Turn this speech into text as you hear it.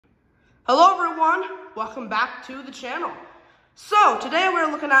Hello everyone, welcome back to the channel. So today we're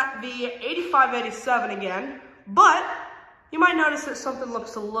looking at the 8587 again, but you might notice that something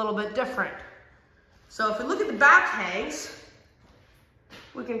looks a little bit different. So if we look at the back hangs,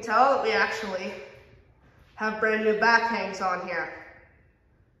 we can tell that we actually have brand new back hangs on here.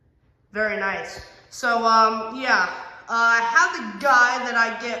 Very nice. So I had the guy that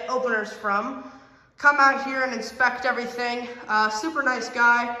I get openers from come out here and inspect everything. Super nice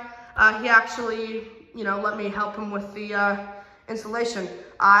guy. He actually, let me help him with the installation.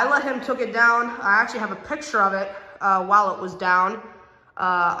 I let him took it down. I actually have a picture of it while it was down.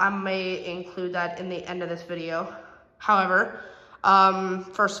 I may include that in the end of this video. However,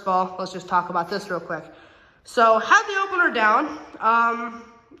 first of all, let's just talk about this real quick. So had the opener down.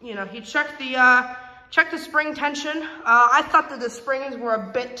 He checked the spring tension. I thought that the springs were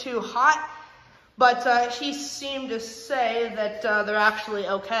a bit too hot, but he seemed to say that they're actually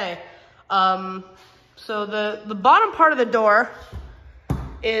okay. So the bottom part of the door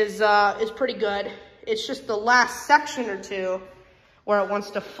is pretty good. It's just the last section or two where it wants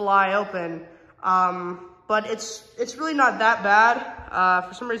to fly open. But it's really not that bad.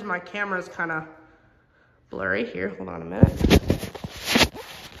 For some reason my camera is kind of blurry here. Hold on a minute.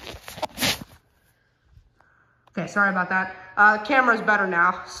 Okay, sorry about that. The camera's better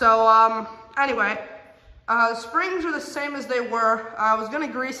now. So anyway, the springs are the same as they were. I was gonna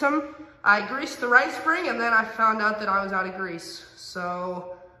grease them. I greased the right spring and then I found out that I was out of grease.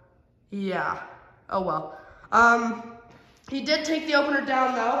 So yeah, oh well. He did take the opener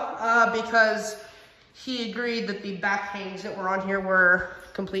down though, because he agreed that the back hangs that were on here were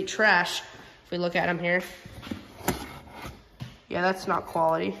complete trash. If we look at them here. Yeah, that's not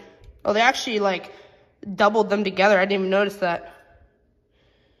quality. Oh, they actually doubled them together. I didn't even notice that.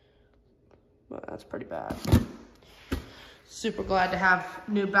 Well, that's pretty bad. Super glad to have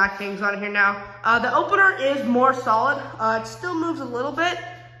new back hangs on here now. The opener is more solid. It still moves a little bit.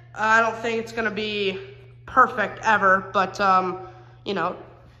 I don't think it's gonna be perfect ever, but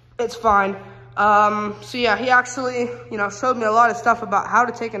it's fine. So yeah, he actually, showed me a lot of stuff about how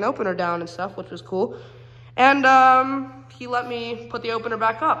to take an opener down and stuff, which was cool. And he let me put the opener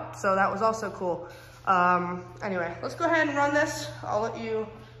back up, so that was also cool. Anyway, let's go ahead and run this. I'll let you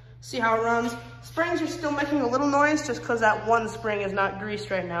see how it runs. Springs are still making a little noise just because that one spring is not greased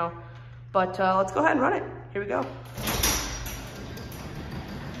right now. But let's go ahead and run it. Here we go.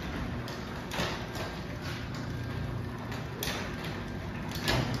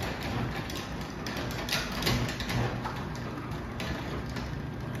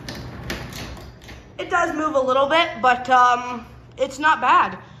 It does move a little bit, but it's not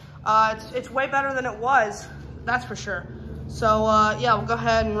bad. It's way better than it was, that's for sure. So yeah, we'll go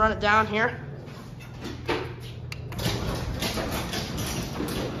ahead and run it down here.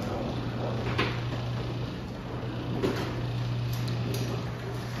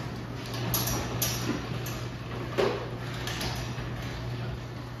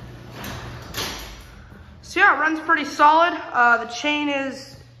 So yeah, it runs pretty solid. The chain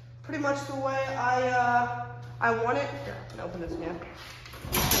is pretty much the way I want it. Here, I can open this again.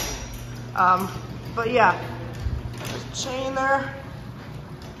 But yeah, there's a chain there.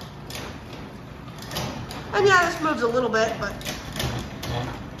 And yeah, this moves a little bit, but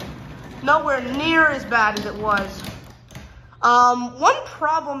nowhere near as bad as it was. One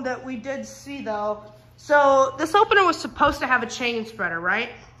problem that we did see though, so this opener was supposed to have a chain spreader, right?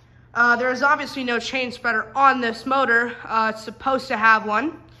 There is obviously no chain spreader on this motor. It's supposed to have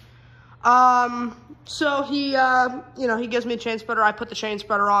one. So he, he gives me a chain spreader. I put the chain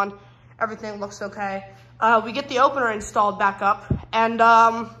spreader on. Everything looks okay. We get the opener installed back up, and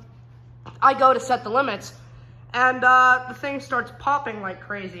I go to set the limits, and the thing starts popping like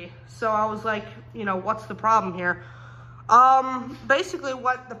crazy. So I was like, what's the problem here? Basically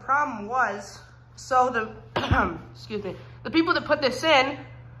what the problem was, so the, excuse me, the people that put this in,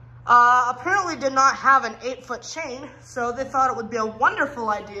 apparently did not have an 8-foot chain, so they thought it would be a wonderful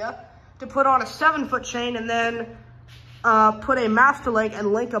idea to put on a 7-foot chain and then put a master link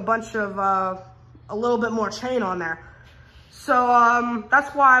and link a bunch of, a little bit more chain on there. So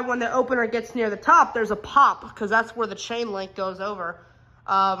that's why when the opener gets near the top, there's a pop, because that's where the chain link goes over.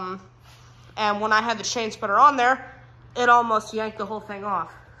 And when I had the chain spreader on there, it almost yanked the whole thing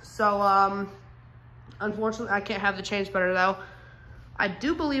off. So unfortunately, I can't have the chain spreader though. I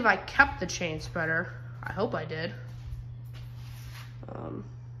do believe I kept the chain spreader. I hope I did.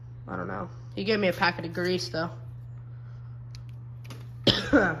 I don't know. He gave me a packet of grease though.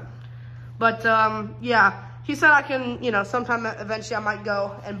 But yeah, he said I can, sometime eventually I might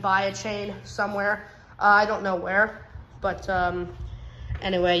go and buy a chain somewhere. I don't know where, but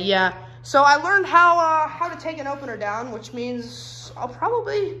anyway, yeah. So I learned how to take an opener down, which means I'll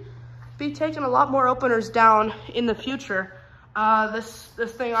probably be taking a lot more openers down in the future. This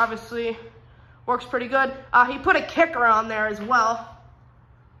thing obviously works pretty good. He put a kicker on there as well,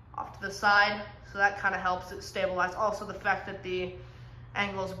 off to the side, so that kind of helps it stabilize. Also the fact that the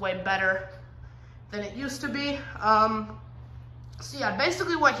angle is way better than it used to be. So yeah,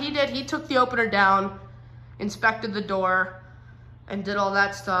 basically what he did, he took the opener down, inspected the door, and did all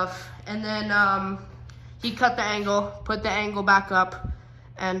that stuff. And then he cut the angle, put the angle back up,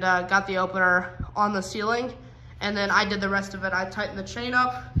 and got the opener on the ceiling. And then I did the rest of it. I tightened the chain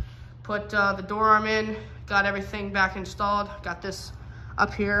up, put the door arm in, got everything back installed, got this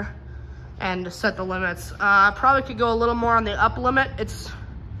up here, and set the limits. I probably could go a little more on the up limit. It's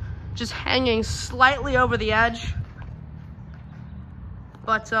just hanging slightly over the edge,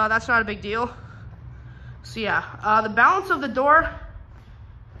 but that's not a big deal. So yeah, the balance of the door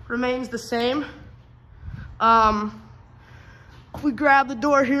remains the same. We grab the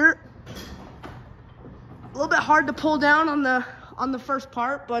door here. A little bit hard to pull down on the first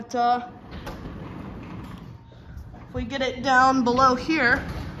part, but if we get it down below here,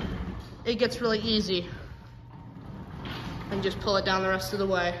 it gets really easy. And just pull it down the rest of the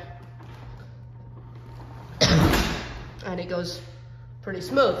way. And it goes pretty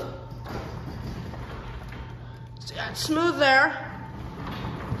smooth. So yeah, it's smooth there.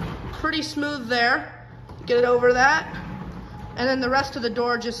 Pretty smooth there. Get it over that. And then the rest of the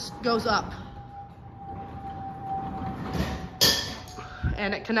door just goes up.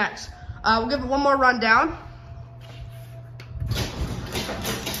 And it connects. We'll give it one more run down.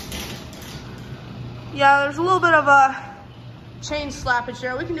 Yeah, there's a little bit of a chain slappage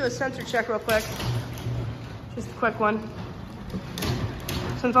there. We can do a sensor check real quick. Just a quick one,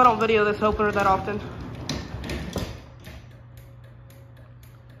 since I don't video this opener that often.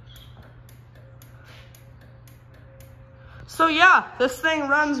 So yeah, this thing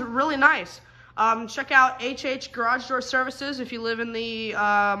runs really nice. Check out HH Garage Door Services if you live in the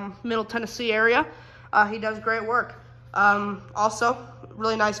Middle Tennessee area. He does great work. Also,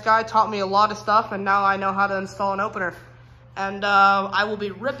 really nice guy, taught me a lot of stuff, and now I know how to install an opener. And I will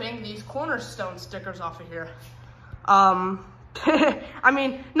be ripping these cornerstone stickers off of here. I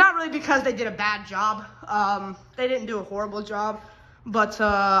mean, not really because they did a bad job. They didn't do a horrible job, but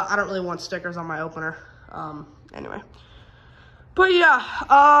I don't really want stickers on my opener. Anyway. But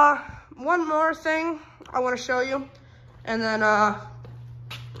yeah, one more thing I want to show you, and then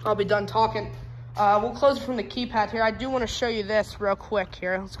I'll be done talking. We'll close it from the keypad here. I do want to show you this real quick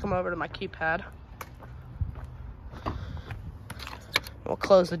here. Let's come over to my keypad. We'll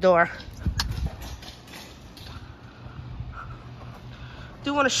close the door.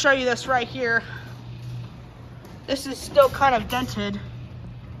 Do want to show you this right here. This is still kind of dented.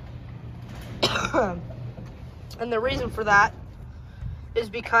 And the reason for that is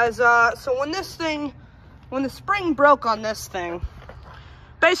because, so when the spring broke on this thing,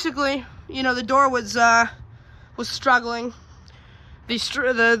 basically, you know, the door was struggling. The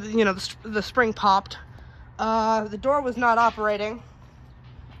spring popped. The door was not operating.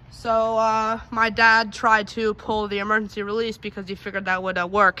 So my dad tried to pull the emergency release because he figured that would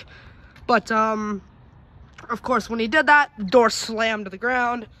work. But of course, when he did that, the door slammed to the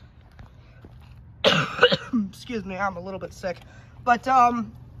ground. Excuse me, I'm a little bit sick. But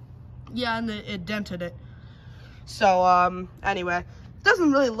yeah, and it dented it. So anyway, it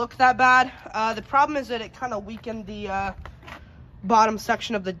doesn't really look that bad. The problem is that it kind of weakened the bottom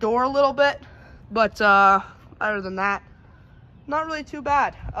section of the door a little bit. But other than that, not really too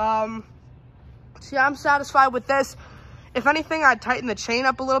bad. So yeah, I'm satisfied with this. If anything, I'd tighten the chain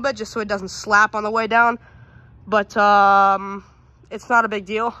up a little bit just so it doesn't slap on the way down. But it's not a big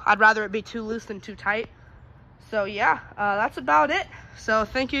deal. I'd rather it be too loose than too tight. So yeah, that's about it. So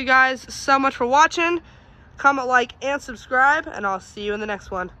thank you guys so much for watching. Comment, like, and subscribe, and I'll see you in the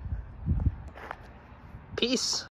next one. Peace.